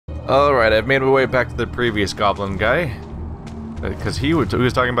Alright, I've made my way back to the previous goblin guy. Because he was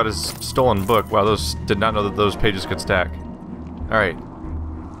talking about his stolen book. Wow, those did not know that those pages could stack. Alright.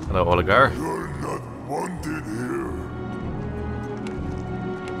 Hello, Oligar. You're not wanted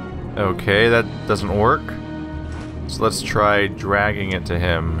here. Okay, that doesn't work. So let's try dragging it to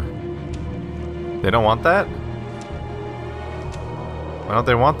him. They don't want that? Why don't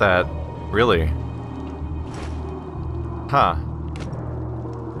they want that? Really? Huh.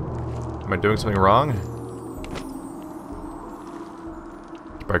 Am I doing something wrong?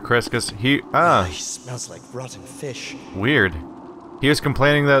 By Criscus, he smells like rotten fish. Weird. He was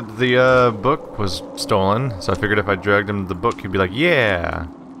complaining that the book was stolen, so I figured if I dragged him the book, he'd be like, yeah.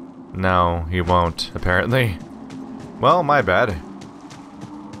 No, he won't, apparently. Well, my bad.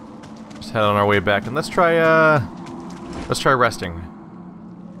 Just head on our way back, and let's try resting.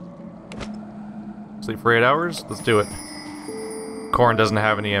 Sleep for 8 hours? Let's do it. Corrin doesn't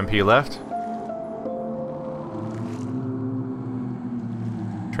have any MP left.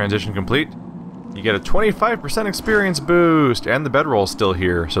 Transition complete. You get a 25% experience boost, and the bedroll's still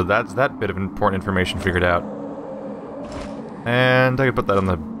here, so that's that bit of important information figured out. And I can put that on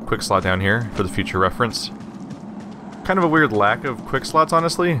the quick slot down here for the future reference. Kind of a weird lack of quick slots,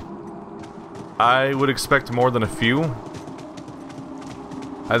 honestly. I would expect more than a few.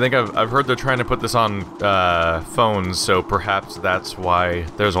 I think I've heard they're trying to put this on phones, so perhaps that's why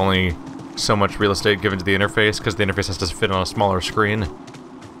there's only so much real estate given to the interface, because the interface has to fit on a smaller screen.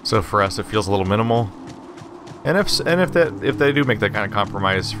 So for us, it feels a little minimal. And if they do make that kind of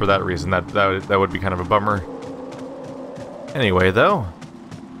compromise for that reason, that would be kind of a bummer. Anyway, though,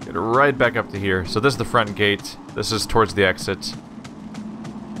 get right back up to here. So this is the front gate. This is towards the exit.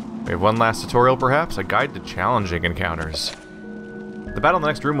 We have one last tutorial, perhaps? A guide to challenging encounters. The battle in the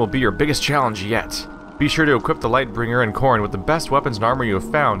next room will be your biggest challenge yet. Be sure to equip the Lightbringer and Corrin with the best weapons and armor you have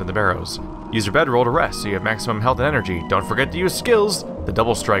found in the Barrows. Use your bedroll to rest so you have maximum health and energy. Don't forget to use skills! The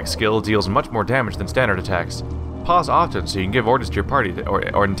double strike skill deals much more damage than standard attacks. Pause often so you can give orders to your party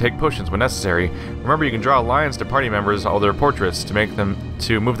or take potions when necessary. Remember, you can draw lines to party members or their portraits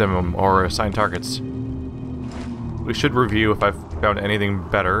to move them or assign targets. We should review if I've found anything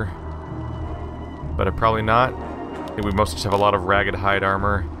better, but probably not. I think we mostly just have a lot of ragged hide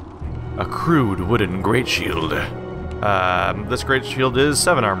armor. A crude wooden great shield. This great shield is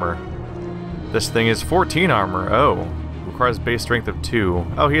 7 armor. This thing is 14 armor. Oh, requires base strength of 2.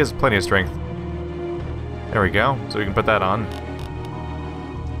 Oh, he has plenty of strength. There we go. So we can put that on.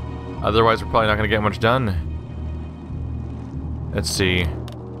 Otherwise, we're probably not going to get much done. Let's see.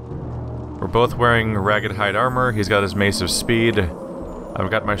 We're both wearing ragged hide armor. He's got his mace of speed. I've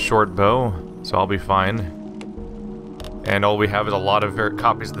got my short bow, so I'll be fine. And all we have is a lot of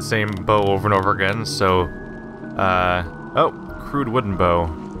copies of the same bow over and over again, so... oh, crude wooden bow.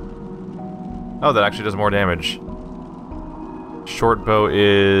 Oh, that actually does more damage. Short bow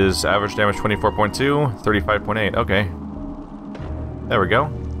is average damage 24.2, 35.8, okay. There we go.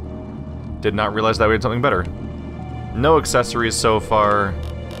 Did not realize that we had something better. No accessories so far,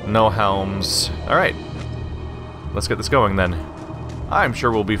 no helms. Alright, let's get this going then. I'm sure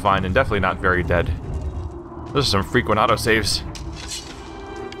we'll be fine and definitely not very dead. Those are some frequent autosaves.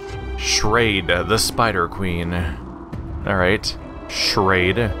 Shrade, the Spider Queen. Alright,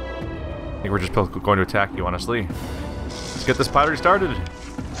 Shrade. I think we're just going to attack you, honestly. Let's get this party started.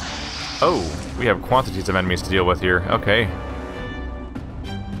 Oh, we have quantities of enemies to deal with here. Okay.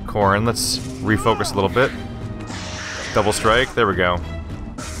 Corrin, let's refocus a little bit. Double strike, there we go.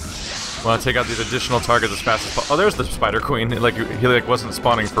 Want to take out these additional targets as fast as possible. Oh, there's the Spider Queen. He wasn't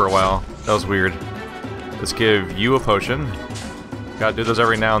spawning for a while. That was weird. Let's give you a potion. Gotta do those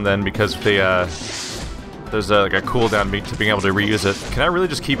every now and then because they, there's like a cooldown to being able to reuse it. Can I really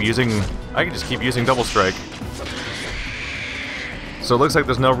just keep using... I can just keep using double strike. So it looks like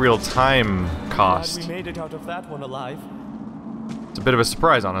there's no real time cost. Glad we made it out of that one alive. It's a bit of a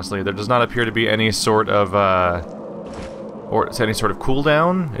surprise, honestly. There does not appear to be any sort of,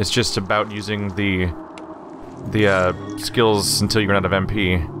 cooldown. It's just about using the skills until you run out of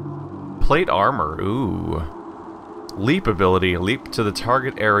MP. Plate armor, ooh. Leap ability, leap to the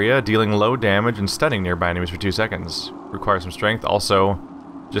target area, dealing low damage and stunning nearby enemies for 2 seconds. Requires some strength, also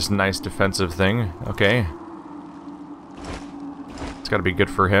just a nice defensive thing, okay. It's gotta be good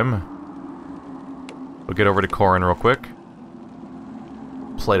for him. We'll get over to Corrin real quick.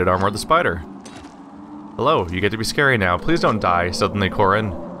 Plated armor of the spider. Hello, you get to be scary now. Please don't die, suddenly,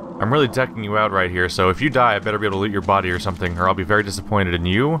 Corrin. I'm really decking you out right here, so if you die, I better be able to loot your body or something, or I'll be very disappointed in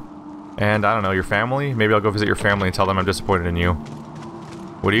you. And, I don't know, your family? Maybe I'll go visit your family and tell them I'm disappointed in you.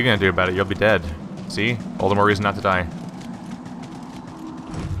 What are you gonna do about it? You'll be dead. See? All the more reason not to die.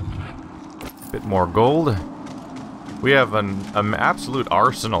 Bit more gold. We have an absolute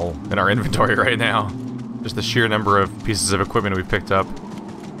arsenal in our inventory right now. Just the sheer number of pieces of equipment we've picked up.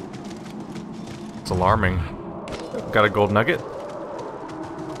 It's alarming. Got a gold nugget.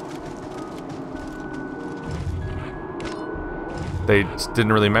 They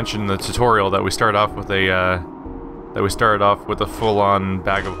didn't really mention in the tutorial that we start off with a full-on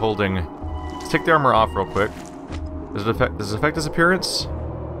bag of holding. Let's take the armor off real quick. Does it affect his appearance?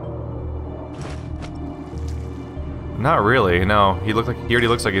 Not really. No, he already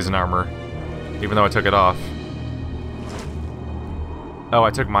looks like he's in armor, even though I took it off. Oh,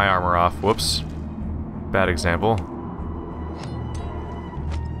 I took my armor off. Whoops. Bad example.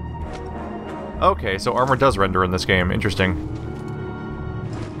 Okay, so armor does render in this game. Interesting.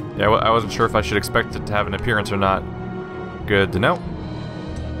 Yeah, I wasn't sure if I should expect it to have an appearance or not. Good to know.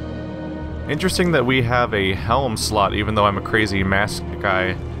 Interesting that we have a helm slot, even though I'm a crazy mask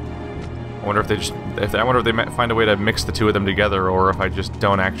guy. I wonder if they might find a way to mix the two of them together, or if I just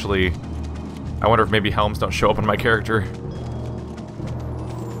don't actually. I wonder if maybe helms don't show up on my character.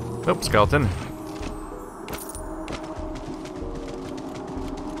 Nope, skeleton.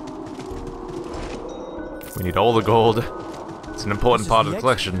 We need all the gold. It's an important part of the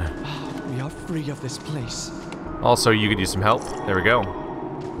collection. We are free of this place. Also, you could use some help. There we go.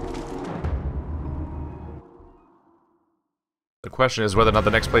 The question is whether or not the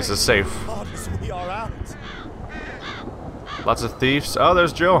next place is safe. We are out. Lots of thieves. Oh,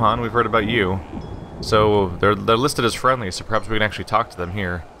 there's Johan. We've heard about you. So, they're listed as friendly, so perhaps we can actually talk to them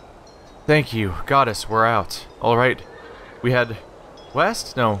here. Thank you. Goddess, we're out. Alright. We head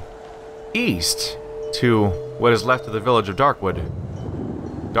west? No. East. To what is left of the village of Darkwood.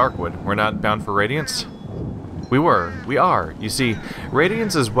 Darkwood? We're not bound for Radiance? We are. You see,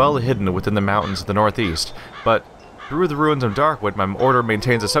 Radiance is well hidden within the mountains of the northeast, but through the ruins of Darkwood, my order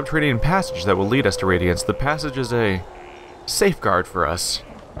maintains a subterranean passage that will lead us to Radiance. The passage is a safeguard for us.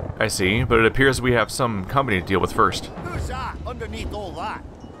 I see, but it appears we have some company to deal with first. Who's that underneath all that?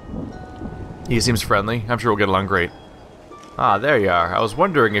 He seems friendly. I'm sure we'll get along great. Ah, there you are. I was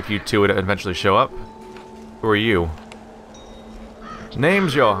wondering if you two would eventually show up. Who are you?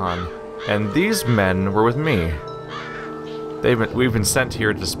 Name's Johan, and these men were with me. We've been sent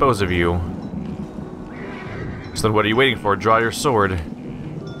here to dispose of you. So then what are you waiting for? Draw your sword.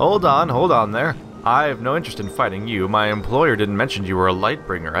 Hold on there. I have no interest in fighting you. My employer didn't mention you were a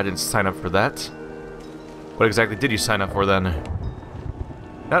Lightbringer. I didn't sign up for that. What exactly did you sign up for then?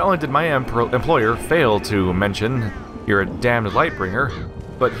 Not only did my employer fail to mention you're a damned Lightbringer,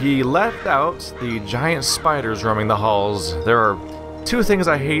 but he left out the giant spiders roaming the halls. There are two things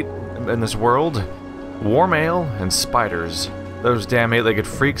I hate in this world: warm ale and spiders. Those damn eight-legged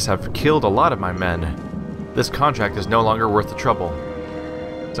freaks have killed a lot of my men. This contract is no longer worth the trouble.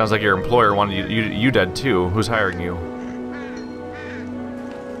 Sounds like your employer wanted you dead too. Who's hiring you?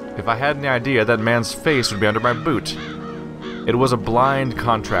 If I had any idea, that man's face would be under my boot. It was a blind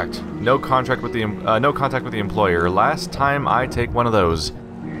contract. No contact with the employer. Last time I take one of those.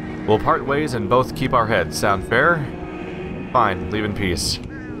 We'll part ways and both keep our heads. Sound fair? Fine. Leave in peace.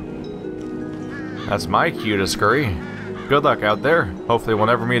 That's my cue to scurry. Good luck out there. Hopefully we'll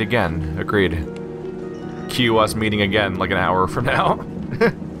never meet again. Agreed. Cue us meeting again like an hour from now.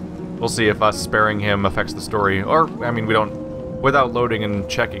 We'll see if us sparing him affects the story. Or, I mean, we don't. Without loading and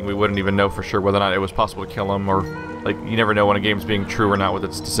checking, we wouldn't even know for sure whether or not it was possible to kill him, or, like, you never know when a game's being true or not with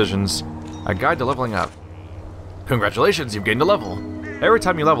its decisions. A guide to leveling up. Congratulations, you've gained a level. Every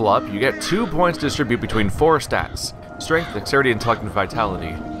time you level up, you get 2 points to distribute between 4 stats: strength, dexterity, intellect, and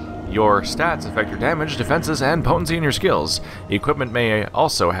vitality. Your stats affect your damage, defenses, and potency in your skills. Equipment may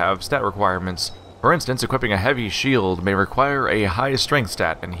also have stat requirements. For instance, equipping a heavy shield may require a high strength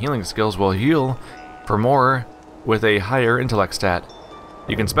stat, and healing skills will heal for more with a higher intellect stat.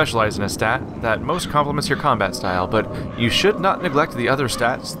 You can specialize in a stat that most complements your combat style, but you should not neglect the other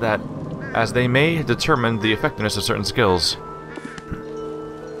stats as they may determine the effectiveness of certain skills.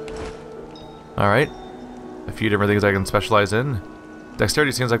 Alright, a few different things I can specialize in.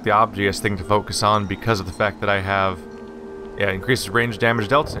 Dexterity seems like the obvious thing to focus on because of the fact that I have increases range damage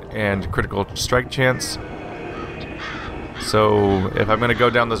dealt and critical strike chance. So if I'm going to go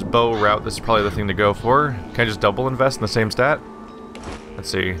down this bow route, this is probably the thing to go for. Can I just double invest in the same stat? Let's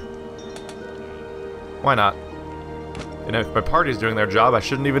see. Why not? And if my party's doing their job, I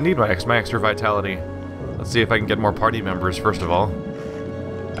shouldn't even need my extra vitality. Let's see if I can get more party members first of all.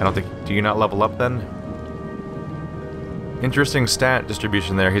 I don't think... Do you not level up then? Interesting stat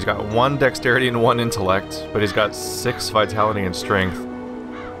distribution there. He's got 1 dexterity and 1 intellect, but he's got 6 vitality and strength.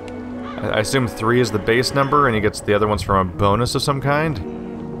 I assume 3 is the base number, and he gets the other ones from a bonus of some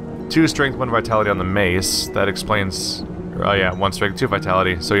kind? 2 strength, 1 vitality on the mace. That explains... Oh yeah, 1 strength, 2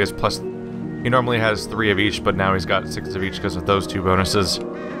 vitality. So he has plus... He normally has 3 of each, but now he's got 6 of each because of those 2 bonuses.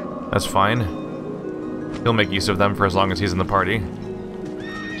 That's fine. He'll make use of them for as long as he's in the party.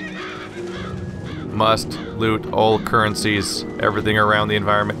 Must loot all currencies. Everything around the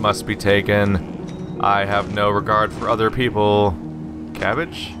environment must be taken. I have no regard for other people.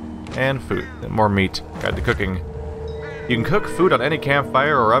 Cabbage and food. More meat. Guide to cooking. You can cook food on any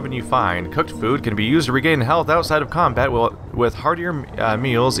campfire or oven you find. Cooked food can be used to regain health outside of combat with heartier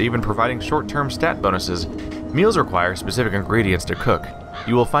meals, even providing short-term stat bonuses. Meals require specific ingredients to cook.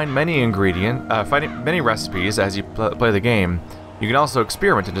 You will find many recipes as you play the game. You can also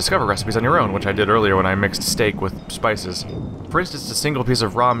experiment and discover recipes on your own, which I did earlier when I mixed steak with spices. For instance, a single piece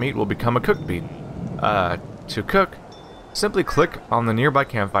of raw meat will become a cooked meat. To cook, simply click on the nearby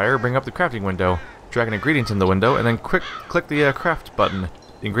campfire, bring up the crafting window, drag an ingredient in the window, and then click the craft button.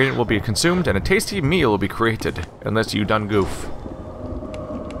 The ingredient will be consumed, and a tasty meal will be created, unless you done goof.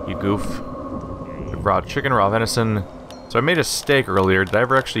 You goof. Raw chicken, raw venison. So I made a steak earlier. Did I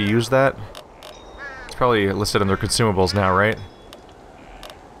ever actually use that? It's probably listed under consumables now, right?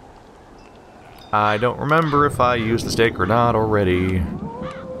 I don't remember if I used the steak or not already.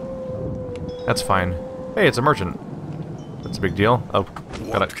 That's fine. Hey, it's a merchant. That's a big deal. Oh, got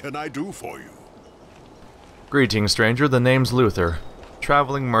it. What can I do for you? Greetings, stranger. The name's Luther.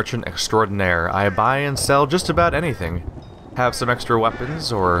 Traveling merchant extraordinaire. I buy and sell just about anything. Have some extra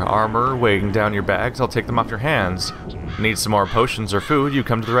weapons or armor weighing down your bags, I'll take them off your hands. Need some more potions or food, you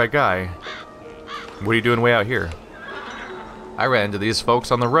come to the right guy. What are you doing way out here? I ran into these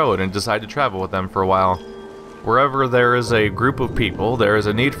folks on the road and decided to travel with them for a while. Wherever there is a group of people, there is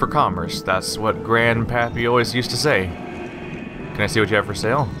a need for commerce. That's what Grandpappy always used to say. Can I see what you have for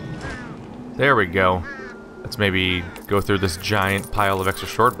sale? There we go. Let's maybe go through this giant pile of extra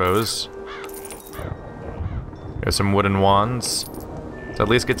short bows. There's some wooden wands. So at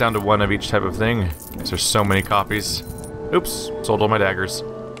least get down to 1 of each type of thing, because there's so many copies. Oops, sold all my daggers.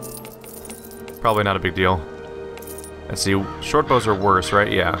 Probably not a big deal. Let's see, short bows are worse,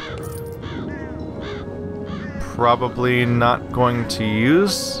 right? Yeah. Probably not going to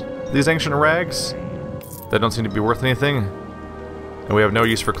use these ancient rags. They don't seem to be worth anything. And we have no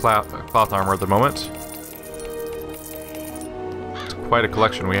use for cloth armor at the moment. It's quite a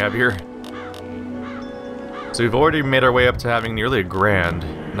collection we have here. So we've already made our way up to having nearly a grand.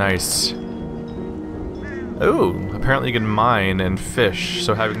 Nice. Ooh, apparently you can mine and fish,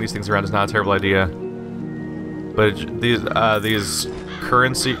 so having these things around is not a terrible idea. But these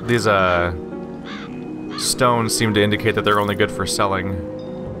stones seem to indicate that they're only good for selling.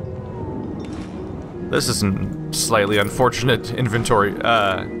 This is a slightly unfortunate inventory,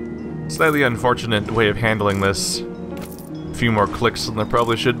 slightly unfortunate way of handling this. A few more clicks than there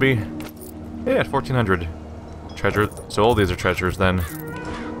probably should be. Yeah, 1400. Treasure. So all these are treasures then.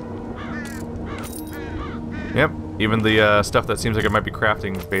 Yep, even the stuff that seems like it might be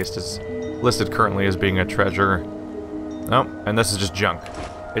crafting based is listed currently as being a treasure. Oh, and this is just junk.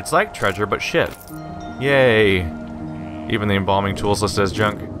 It's like treasure, but shit. Yay! Even the embalming tools listed as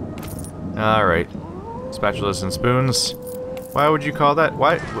junk. Alright. Spatulas and spoons. Why would you call that?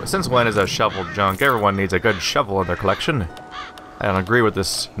 Why? Since when is a shovel junk? Everyone needs a good shovel in their collection. I don't agree with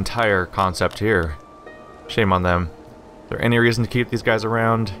this entire concept here. Shame on them. Is there any reason to keep these guys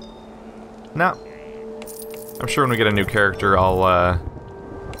around? No. I'm sure when we get a new character,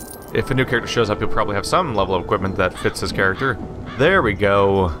 if a new character shows up, he'll probably have some level of equipment that fits his character. There we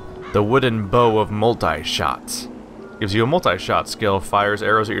go. The wooden bow of multi-shot. Gives you a multi-shot skill. Fires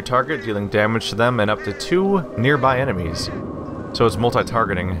arrows at your target, dealing damage to them and up to 2 nearby enemies. So it's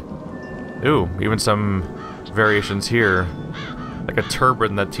multi-targeting. Ooh, even some variations here. Like a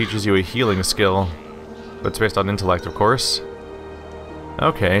turban that teaches you a healing skill. But it's based on intellect, of course.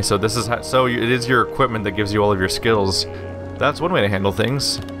 Okay, so this is it is your equipment that gives you all of your skills. That's one way to handle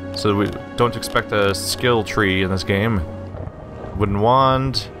things. So we don't expect a skill tree in this game. Wooden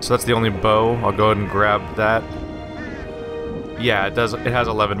wand. So that's the only bow. I'll go ahead and grab that. Yeah, it does. It has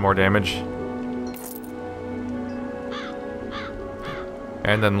 11 more damage.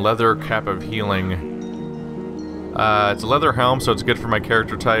 And then leather cap of healing. It's a leather helm, so it's good for my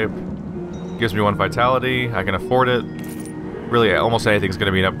character type. Gives me 1 vitality. I can afford it. Really, almost anything's going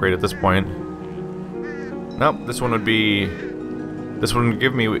to be an upgrade at this point. Nope, this one would be... This one would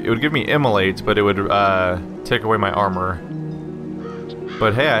give me... It would give me immolate, but it would take away my armor.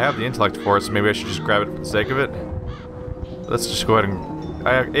 But hey, I have the intellect for it, so maybe I should just grab it for the sake of it. Let's just go ahead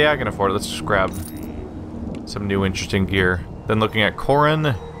and... yeah, I can afford it. Let's just grab some new interesting gear. Then looking at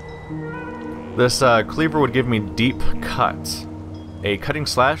Corin... This cleaver would give me deep cut. A cutting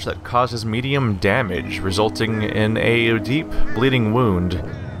slash that causes medium damage, resulting in a deep bleeding wound.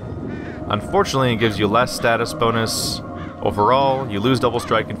 Unfortunately, it gives you less status bonus. Overall, you lose double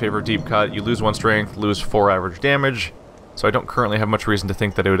strike in favor of deep cut, you lose 1 strength, lose 4 average damage, so I don't currently have much reason to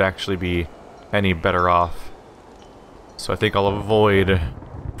think that it would actually be any better off. So I think I'll avoid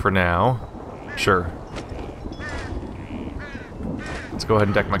for now. Sure. Let's go ahead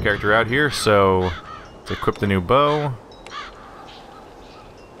and deck my character out here, so to equip the new bow,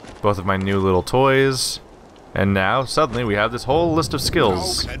 both of my new little toys, and now suddenly we have this whole list of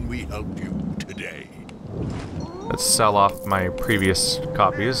skills. How can we help you today? Let's sell off my previous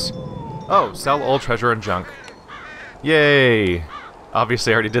copies. Oh, sell old treasure and junk. Yay!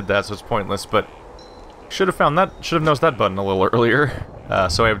 Obviously I already did that, so it's pointless, but should have noticed that button a little earlier.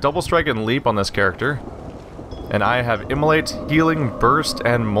 So I have double strike and leap on this character. And I have immolate, healing, burst,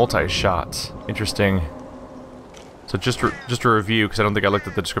 and multi-shot. Interesting. So just to review, because I don't think I looked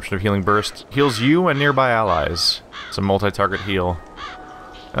at the description of healing burst, heals you and nearby allies. It's a multi-target heal.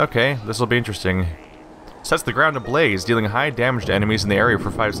 Okay, this will be interesting. Sets the ground ablaze, dealing high damage to enemies in the area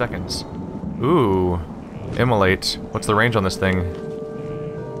for 5 seconds. Ooh. Immolate. What's the range on this thing?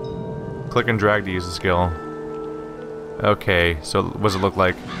 Click and drag to use the skill. Okay, so what does it look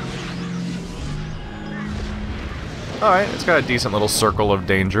like? Alright, it's got a decent little circle of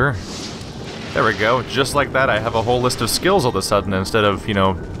danger. There we go. Just like that, I have a whole list of skills all of a sudden instead of, you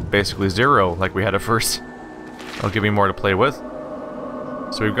know, basically 0 like we had at first. It'll give me more to play with.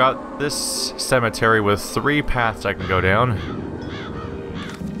 So we've got this cemetery with 3 paths I can go down.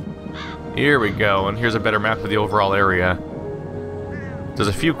 Here we go, and here's a better map of the overall area. There's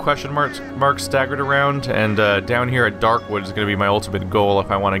a few question marks staggered around, and down here at Darkwood is going to be my ultimate goal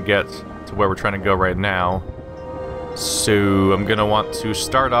if I want to get to where we're trying to go right now. So I'm going to want to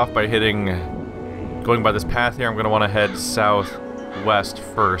start off by going by this path here. I'm going to want to head southwest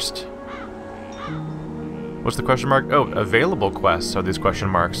first. What's the question mark? Oh, available quests are these question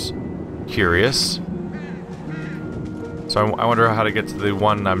marks. Curious. So I wonder how to get to the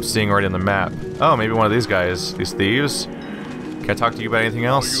one I'm seeing already on the map. Oh, maybe one of these guys. These thieves. Can I talk to you about anything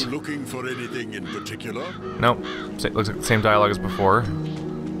else? Are you looking for anything in particular? Nope. Looks like the same dialogue as before.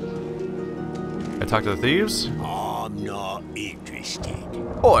 I talk to the thieves? I'm not interested.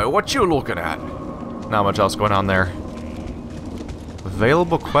 Oi, what you looking at? Not much else going on there.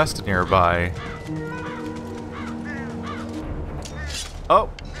 Available quest nearby. Oh,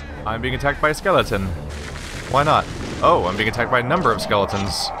 I'm being attacked by a skeleton. Why not? Oh, I'm being attacked by a number of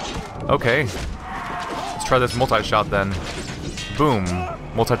skeletons. Okay. Let's try this multi-shot then. Boom.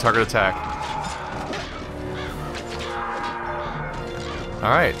 Multi-target attack.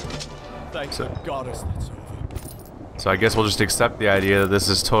 Alright. Thanks to goddess that's over. So I guess we'll just accept the idea that this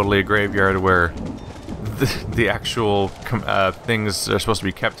is totally a graveyard where the actual things are supposed to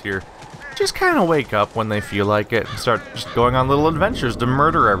be kept here just kind of wake up when they feel like it and start just going on little adventures to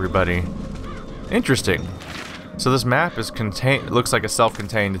murder everybody. Interesting. So this map is looks like a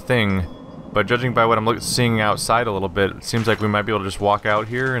self-contained thing, but judging by what I'm seeing outside a little bit, it seems like we might be able to just walk out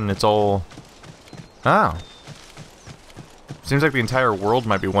here and it's all... Oh. Seems like the entire world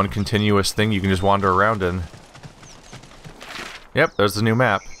might be one continuous thing you can just wander around in. Yep, there's the new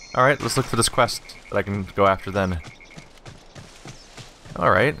map. Alright, let's look for this quest that I can go after then.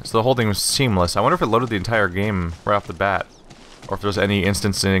 Alright, so the whole thing was seamless. I wonder if it loaded the entire game right off the bat. Or if there's any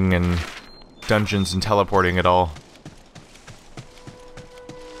instancing and dungeons and teleporting at all.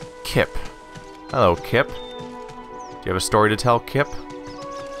 Kip. Hello, Kip. Do you have a story to tell, Kip?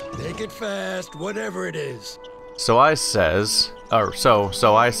 Make it fast, whatever it is. So I says,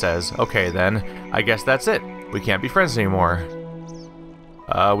 okay then, I guess that's it. We can't be friends anymore.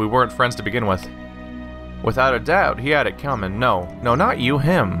 We weren't friends to begin with. Without a doubt, he had it coming. No, not you,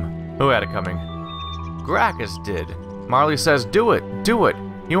 him. Who had it coming? Gracchus did. Marley says, do it.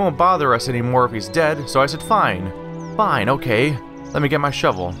 He won't bother us anymore if he's dead, so I said, fine, okay. Let me get my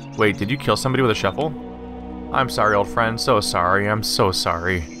shovel. Wait, did you kill somebody with a shovel? I'm sorry, old friend, so sorry, I'm so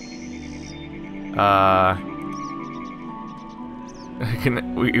sorry.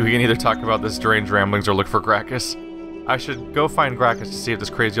 We can either talk about this strange ramblings or look for Gracchus. I should go find Gracchus to see if this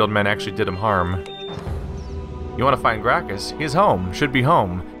crazy old man actually did him harm. You want to find Gracchus? He's home. Should be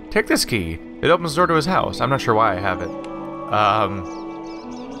home. Take this key. It opens the door to his house. I'm not sure why I have it.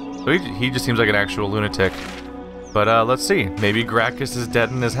 So he just seems like an actual lunatic. But let's see. Maybe Gracchus is dead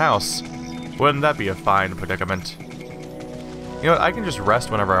in his house. Wouldn't that be a fine predicament? You know what? I can just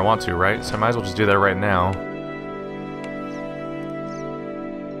rest whenever I want to, right? So I might as well just do that right now.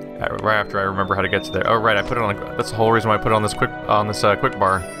 Right after I remember how to get to there. Oh right, I put it on. That's the whole reason why I put it on this quick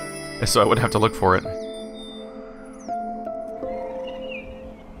bar, is so I wouldn't have to look for it.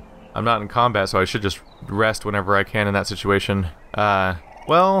 I'm not in combat, so I should just rest whenever I can in that situation.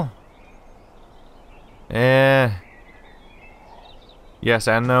 Well... Yes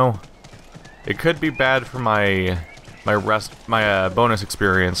and no. It could be bad for my bonus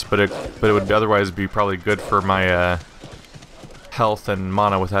experience, but it would otherwise be probably good for my health and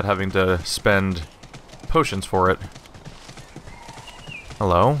mana without having to spend potions for it.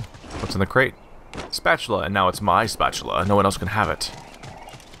 Hello? What's in the crate? Spatula, and now it's my spatula. No one else can have it.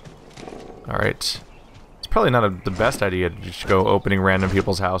 Alright. It's probably not the best idea to just go opening random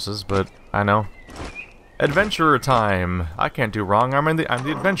people's houses, but I know. Adventurer time! I can't do wrong, I'm the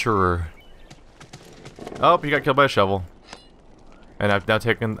adventurer. Oh, he got killed by a shovel. And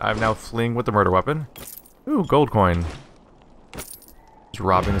I'm now fleeing with the murder weapon. Ooh, gold coin. Just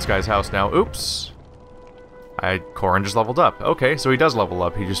robbing this guy's house now. Oops! Corin just leveled up. Okay, so he does level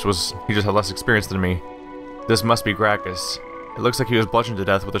up. He just had less experience than me. This must be Gracchus. It looks like he was bludgeoned to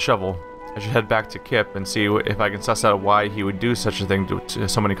death with a shovel. I should head back to Kip and see if I can suss out why he would do such a thing to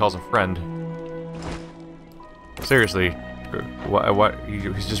someone he calls a friend. Seriously, what?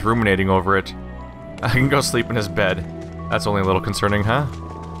 He's just ruminating over it. I can go sleep in his bed. That's only a little concerning, huh?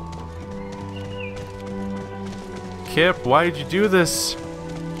 Kip, why did you do this?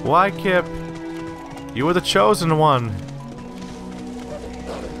 Why, Kip? You were the chosen one.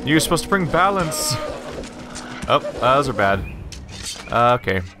 You were supposed to bring balance. Oh, those are bad.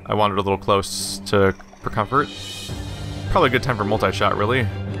 Okay, I wandered a little close for comfort. Probably a good time for multi-shot, really.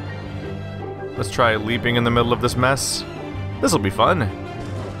 Let's try leaping in the middle of this mess. This'll be fun.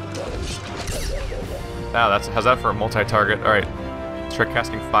 Ah, how's that for a multi-target? Alright, let's try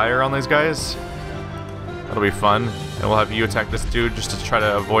casting fire on these guys. That'll be fun. And we'll have you attack this dude just to try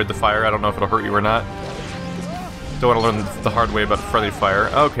to avoid the fire. I don't know if it'll hurt you or not. Don't want to learn the hard way about friendly fire.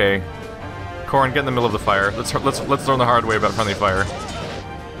 Okay. Corin, get in the middle of the fire. Let's learn the hard way about friendly fire.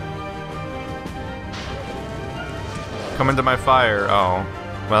 Come into my fire. Oh.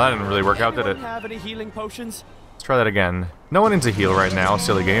 Well, that didn't really work out, did it? Have any healing potions? Let's try that again. No one needs a heal right now.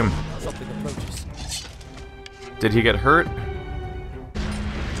 Silly game. Did he get hurt?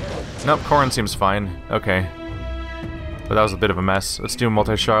 Nope, Corin seems fine. Okay. But that was a bit of a mess. Let's do a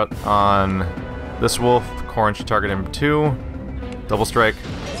multi-shot on this wolf. Corin should target him too. Double strike.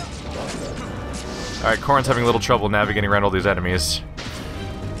 Alright, Corin's having a little trouble navigating around all these enemies.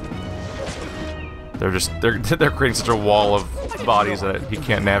 They're creating such a wall of bodies that he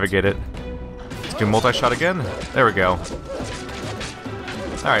can't navigate it. Let's do multi-shot again. There we go.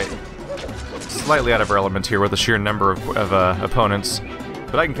 Alright. Slightly out of our element here with the sheer number of opponents.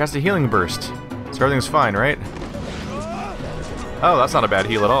 But I can cast a healing burst. So everything's fine, right? Oh, that's not a bad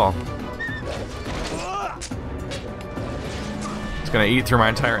heal at all. It's gonna eat through my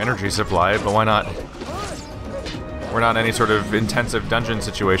entire energy supply, but why not? We're not in any sort of intensive dungeon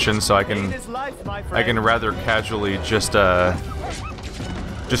situation, so I can rather casually just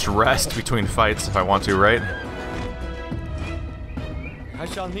rest between fights if I want to, right? I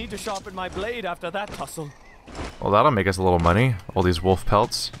shall need to sharpen my blade after that tussle. Well, that'll make us a little money. All these wolf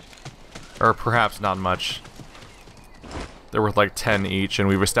pelts. Or perhaps not much. They're worth like 10 each, and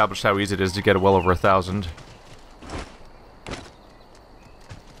we've established how easy it is to get well over 1,000.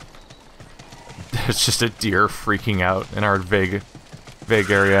 It's just a deer freaking out in our vague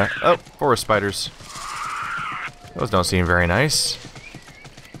area. Oh, forest spiders. Those don't seem very nice.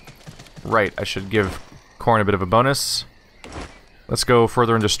 Right, I should give Corin a bit of a bonus. Let's go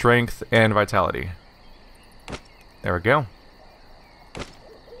further into strength and vitality. There we go.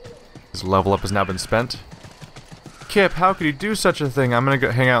 His level up has now been spent. Kip, how could you do such a thing? I'm gonna go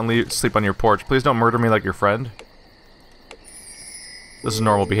hang out and sleep on your porch. Please don't murder me like your friend. This is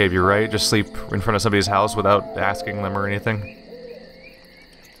normal behavior, right? Just sleep in front of somebody's house without asking them or anything.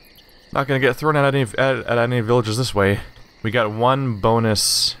 Not gonna get thrown at any villages this way. We got 1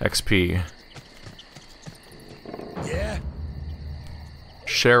 bonus XP. Yeah?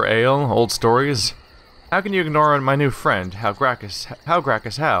 Share ale, old stories. How can you ignore my new friend? How, Gracchus?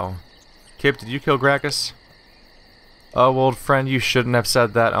 How? Kip, did you kill Gracchus? Oh, old friend, you shouldn't have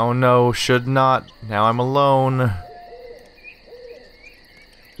said that. Oh no, should not. Now I'm alone.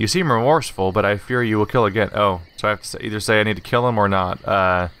 You seem remorseful, but I fear you will kill again. Oh, so I have to either say I need to kill him or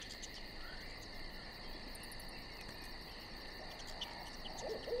not.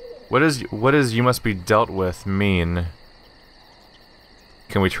 What does you must be dealt with mean?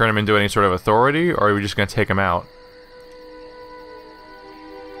 Can we turn him into any sort of authority, or are we just gonna take him out?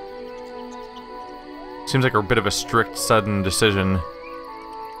 Seems like a bit of a strict, sudden decision.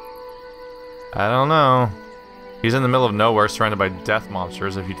 I don't know. He's in the middle of nowhere, surrounded by death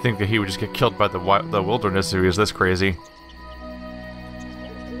monsters. If you'd think that he would just get killed by the wilderness if he was this crazy.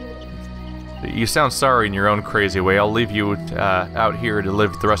 You sound sorry in your own crazy way. I'll leave you out here to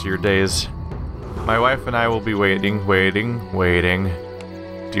live the rest of your days. My wife and I will be waiting.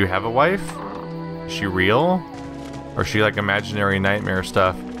 Do you have a wife? Is she real? Or is she like imaginary nightmare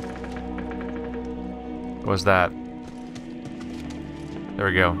stuff? What was that? There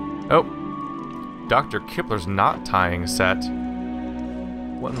we go. Oh! Dr. Kipler's knot tying set.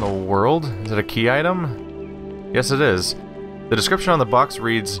 What in the world? Is it a key item? Yes, it is. The description on the box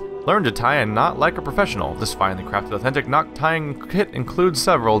reads, "Learn to tie a knot like a professional. This finely crafted authentic knot tying kit includes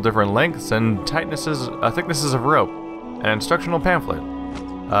several different lengths and thicknesses of rope. An instructional pamphlet."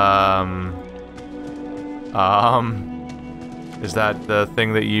 Is that the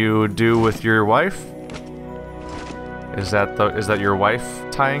thing that you do with your wife? Is that your wife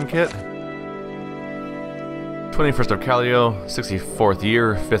tying kit? 21st of Calio, 64th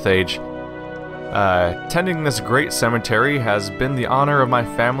year, 5th age. Tending this great cemetery has been the honor of my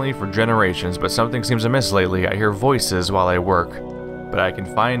family for generations, but something seems amiss lately. I hear voices while I work, but I can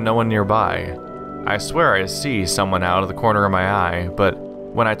find no one nearby. I swear I see someone out of the corner of my eye, but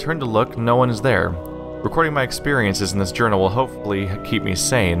when I turn to look, no one is there. Recording my experiences in this journal will hopefully keep me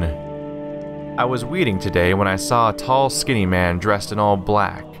sane. I was weeding today when I saw a tall, skinny man dressed in all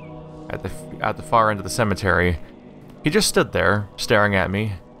black at the far end of the cemetery. He just stood there, staring at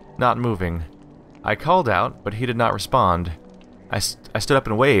me, not moving. I called out, but he did not respond. I stood up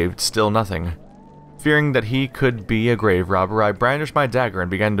and waved, still nothing. Fearing that he could be a grave robber, I brandished my dagger and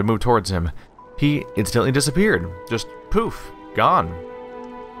began to move towards him. He instantly disappeared. Just poof, gone.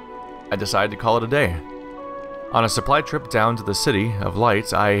 I decided to call it a day. On a supply trip down to the City of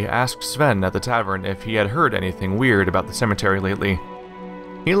Lights, I asked Sven at the tavern if he had heard anything weird about the cemetery lately.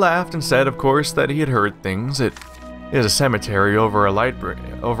 He laughed and said, of course, that he had heard things. It is a cemetery over a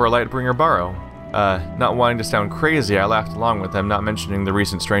Lightbringer barrow. Not wanting to sound crazy, I laughed along with him, not mentioning the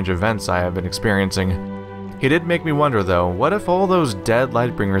recent strange events I have been experiencing. He did make me wonder, though, what if all those dead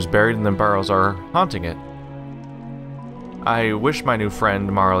Lightbringers buried in the barrows are haunting it? I wish my new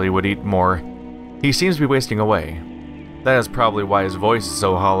friend, Marley, would eat more. He seems to be wasting away. That is probably why his voice is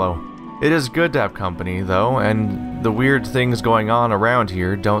so hollow. It is good to have company, though, and the weird things going on around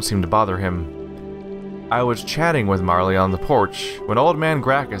here don't seem to bother him. I was chatting with Marley on the porch when old man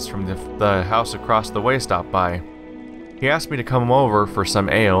Gracchus from the house across the way stopped by. He asked me to come over for some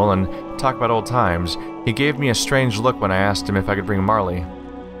ale and talk about old times. He gave me a strange look when I asked him if I could bring Marley.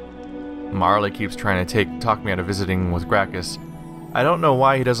 Marley keeps trying to talk me out of visiting with Gracchus. I don't know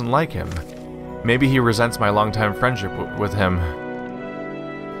why he doesn't like him. Maybe he resents my longtime friendship with him.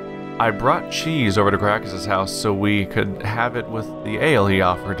 I brought cheese over to Gracchus' house so we could have it with the ale he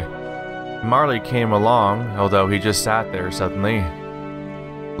offered. Marley came along, although he just sat there suddenly.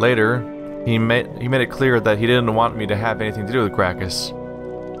 Later, he made it clear that he didn't want me to have anything to do with Gracchus.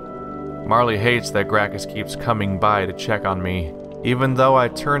 Marley hates that Gracchus keeps coming by to check on me, even though I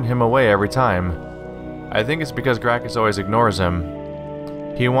turn him away every time. I think it's because Gracchus always ignores him.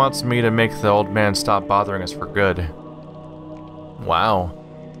 He wants me to make the old man stop bothering us for good. Wow.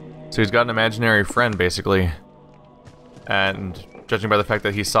 So he's got an imaginary friend, basically. And judging by the fact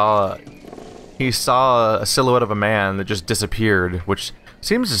that he saw a silhouette of a man that just disappeared, which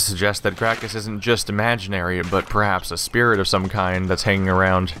seems to suggest that Gracchus isn't just imaginary, but perhaps a spirit of some kind that's hanging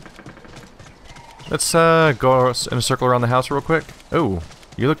around. Let's go in a circle around the house real quick. Oh,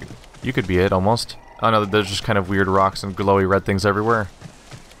 you could be it, almost. Oh no, there's just kind of weird rocks and glowy red things everywhere.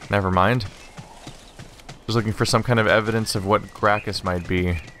 Never mind. Just looking for some kind of evidence of what Gracchus might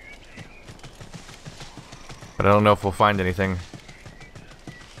be. But I don't know if we'll find anything.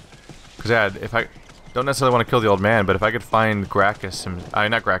 Because yeah, if I don't necessarily want to kill the old man, but if I could find Gracchus,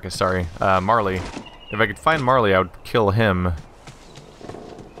 not Gracchus, sorry, Marley. If I could find Marley, I would kill him.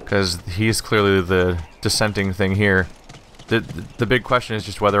 Because he's clearly the dissenting thing here. The big question is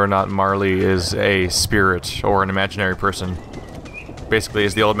just whether or not Marley is a spirit or an imaginary person. Basically,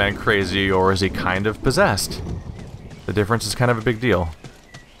 is the old man crazy or is he kind of possessed? The difference is kind of a big deal.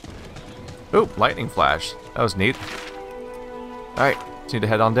 Ooh, lightning flash. That was neat. Alright, just need to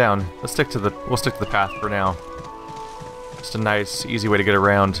head on down. We'll stick to the path for now. Just a nice, easy way to get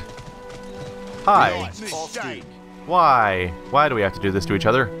around. Hi. Why? Why do we have to do this to each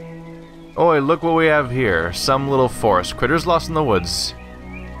other? Oi, look what we have here. Some little forest critters lost in the woods.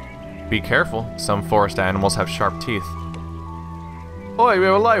 Be careful. Some forest animals have sharp teeth. Oi, we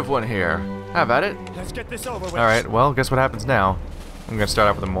have a live one here. Have at it. Let's get this over with. Alright, well, guess what happens now? I'm gonna start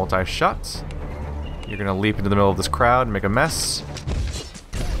off with a multi-shot. You're gonna leap into the middle of this crowd and make a mess.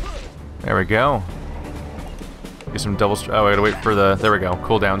 There we go. Do some double strike. Oh, I gotta wait for the... There we go.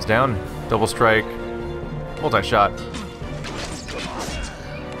 Cooldown's down. Double strike. Multi-shot.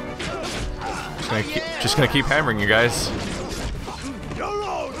 Just gonna keep hammering you guys.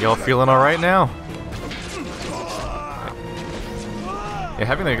 Y'all feeling all right now? Yeah,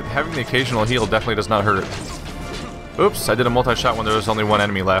 having the occasional heal definitely does not hurt. Oops, I did a multi-shot when there was only one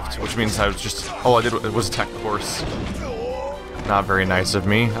enemy left, which means I was just... All I did was attack the horse. Not very nice of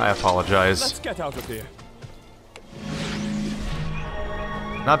me. I apologize. Let's get out of here.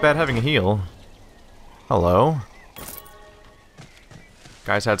 Not bad having a heal. Hello.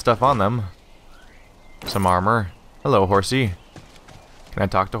 Guys had stuff on them. Some armor. Hello, horsey. Can I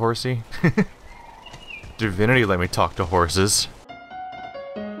talk to horsey? Divinity let me talk to horses.